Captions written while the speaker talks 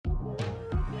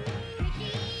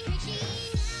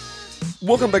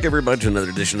Welcome back, everybody, to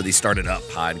another edition of the Started Up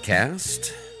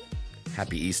podcast.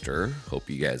 Happy Easter. Hope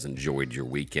you guys enjoyed your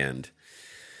weekend.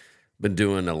 Been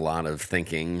doing a lot of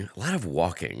thinking, a lot of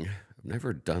walking. I've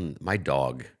never done, my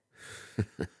dog,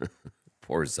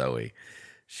 poor Zoe,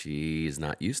 she's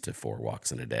not used to 4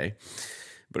 walks in a day.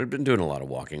 But I've been doing a lot of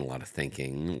walking, a lot of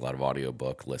thinking, a lot of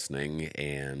audiobook listening,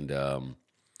 and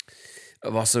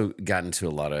I've also gotten to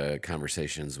a lot of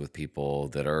conversations with people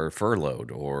that are furloughed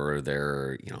or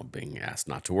they're, being asked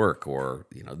not to work or,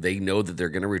 they know that they're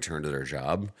going to return to their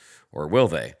job, or will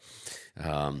they?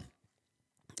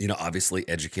 Obviously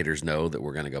educators know that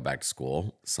we're going to go back to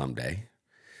school someday.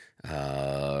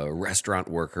 Restaurant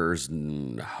workers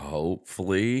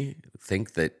hopefully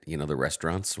think that, the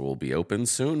restaurants will be open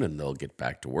soon and they'll get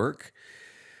back to work.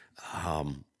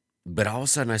 But all of a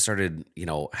sudden I started,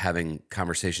 having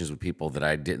conversations with people that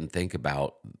I didn't think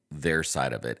about their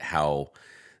side of it, how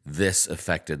this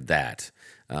affected that.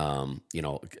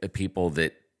 People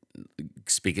that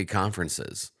speak at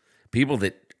conferences, people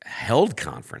that held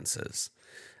conferences,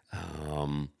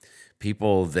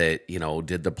 people that,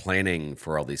 did the planning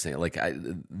for all these things.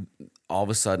 All of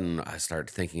a sudden I started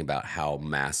thinking about how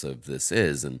massive this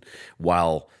is. And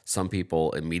while some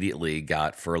people immediately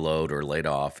got furloughed or laid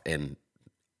off, and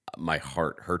my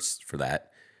heart hurts for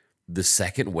that, the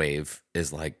second wave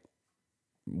is like,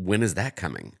 when is that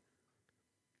coming?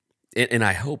 And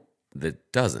I hope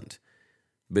that doesn't.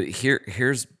 But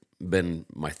here's been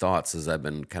my thoughts as I've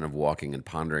been kind of walking and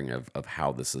pondering of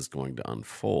how this is going to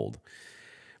unfold,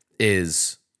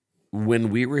 is when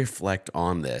we reflect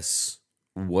on this,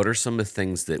 what are some of the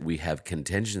things that we have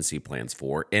contingency plans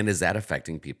for, and is that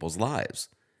affecting people's lives?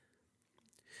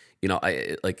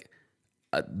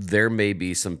 There may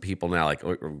be some people now, like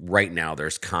right now,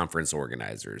 there's conference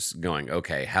organizers going,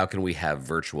 okay, how can we have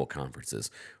virtual conferences?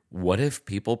 What if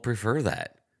people prefer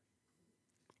that?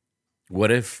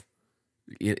 What if,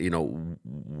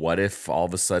 what if all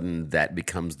of a sudden that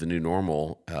becomes the new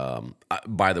normal?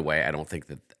 By the way, I don't think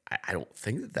that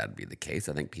that'd be the case.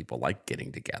 I think people like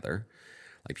getting together,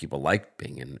 like people like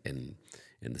being in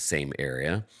the same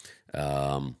area.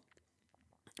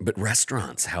 But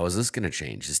restaurants, how is this going to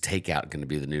change? Is takeout going to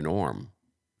be the new norm?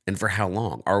 And for how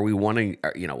long? Are we wanting,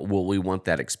 will we want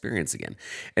that experience again?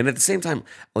 And at the same time,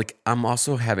 I'm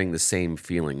also having the same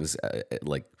feelings,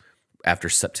 after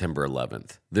September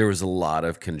 11th. There was a lot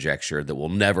of conjecture that we'll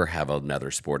never have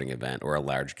another sporting event or a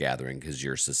large gathering because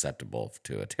you're susceptible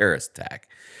to a terrorist attack.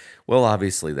 Well,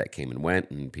 obviously that came and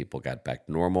went, and people got back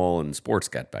to normal, and sports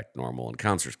got back to normal, and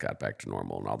concerts got back to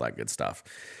normal, and all that good stuff.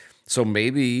 So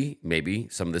maybe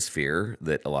some of this fear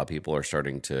that a lot of people are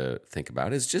starting to think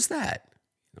about is just that.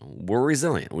 We're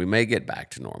resilient. We may get back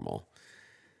to normal,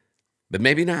 but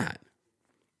maybe not.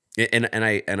 And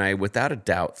I without a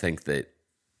doubt think that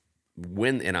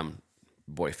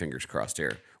fingers crossed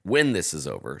here, when this is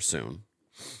over soon,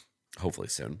 hopefully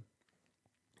soon,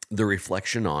 the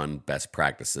reflection on best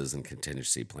practices and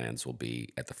contingency plans will be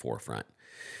at the forefront.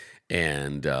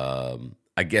 And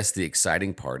I guess the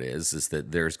exciting part is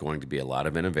that there's going to be a lot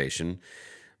of innovation,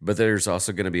 but there's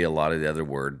also going to be a lot of the other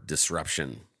word,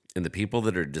 disruption. And the people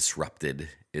that are disrupted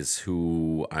is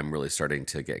who I'm really starting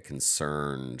to get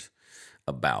concerned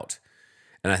about.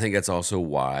 And I think that's also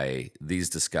why these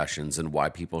discussions and why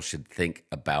people should think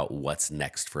about what's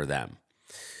next for them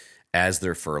as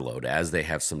they're furloughed, as they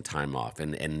have some time off.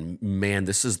 And man,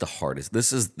 this is the hardest.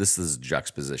 This is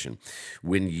juxtaposition.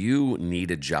 When you need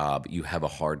a job, you have a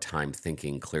hard time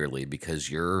thinking clearly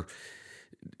because you're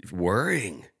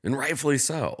worrying, and rightfully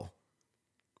so.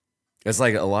 It's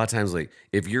like a lot of times, like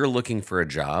if you're looking for a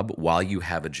job while you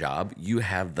have a job, you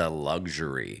have the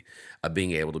luxury of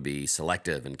being able to be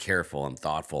selective and careful and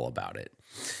thoughtful about it.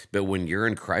 But when you're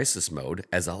in crisis mode,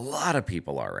 as a lot of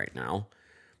people are right now,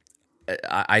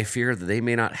 I fear that they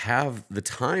may not have the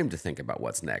time to think about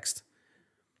what's next.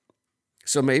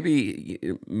 So maybe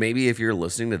if you're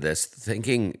listening to this,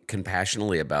 thinking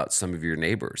compassionately about some of your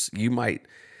neighbors, you might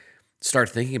start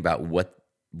thinking about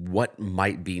what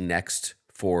might be next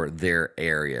for their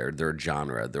area, their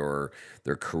genre,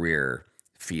 their career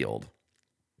field.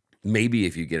 Maybe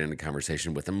if you get into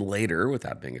conversation with them later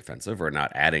without being offensive or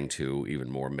not adding to even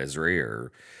more misery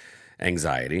or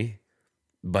anxiety.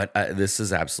 But this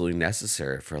is absolutely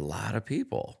necessary for a lot of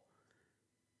people.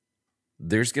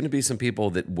 There's going to be some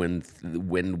people that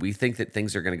when we think that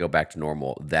things are going to go back to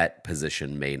normal, that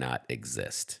position may not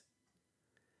exist.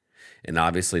 And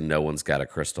obviously no one's got a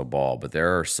crystal ball, but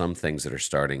there are some things that are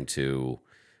starting to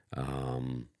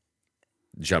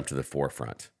jump to the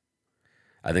forefront.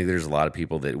 I think there's a lot of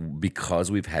people that, because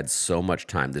we've had so much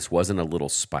time, this wasn't a little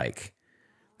spike.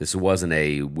 This wasn't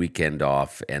a weekend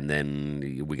off and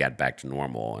then we got back to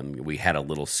normal, and we had a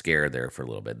little scare there for a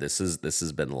little bit. This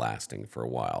has been lasting for a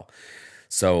while.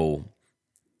 So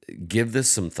give this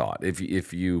some thought.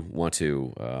 If you want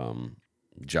to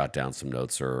jot down some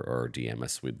notes or DM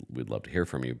us, we'd love to hear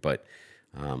from you. But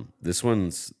this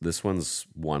one's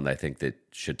one I think that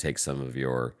should take some of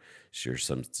your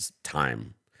some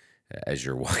time as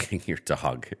you're walking your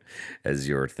dog, as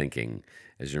you're thinking,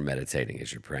 as you're meditating,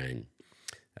 as you're praying,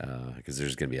 because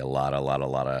there's going to be a lot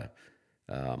of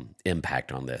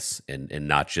impact on this, and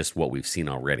not just what we've seen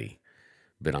already,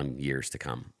 but on years to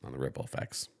come, on the ripple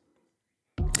effects.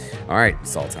 All right,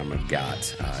 that's all the time I've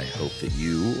got. I hope that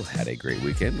you had a great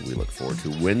weekend. We look forward to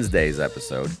Wednesday's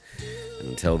episode. And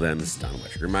until then, this is Don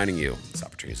Wettrick reminding you, there's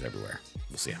opportunities everywhere.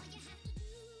 We'll see you.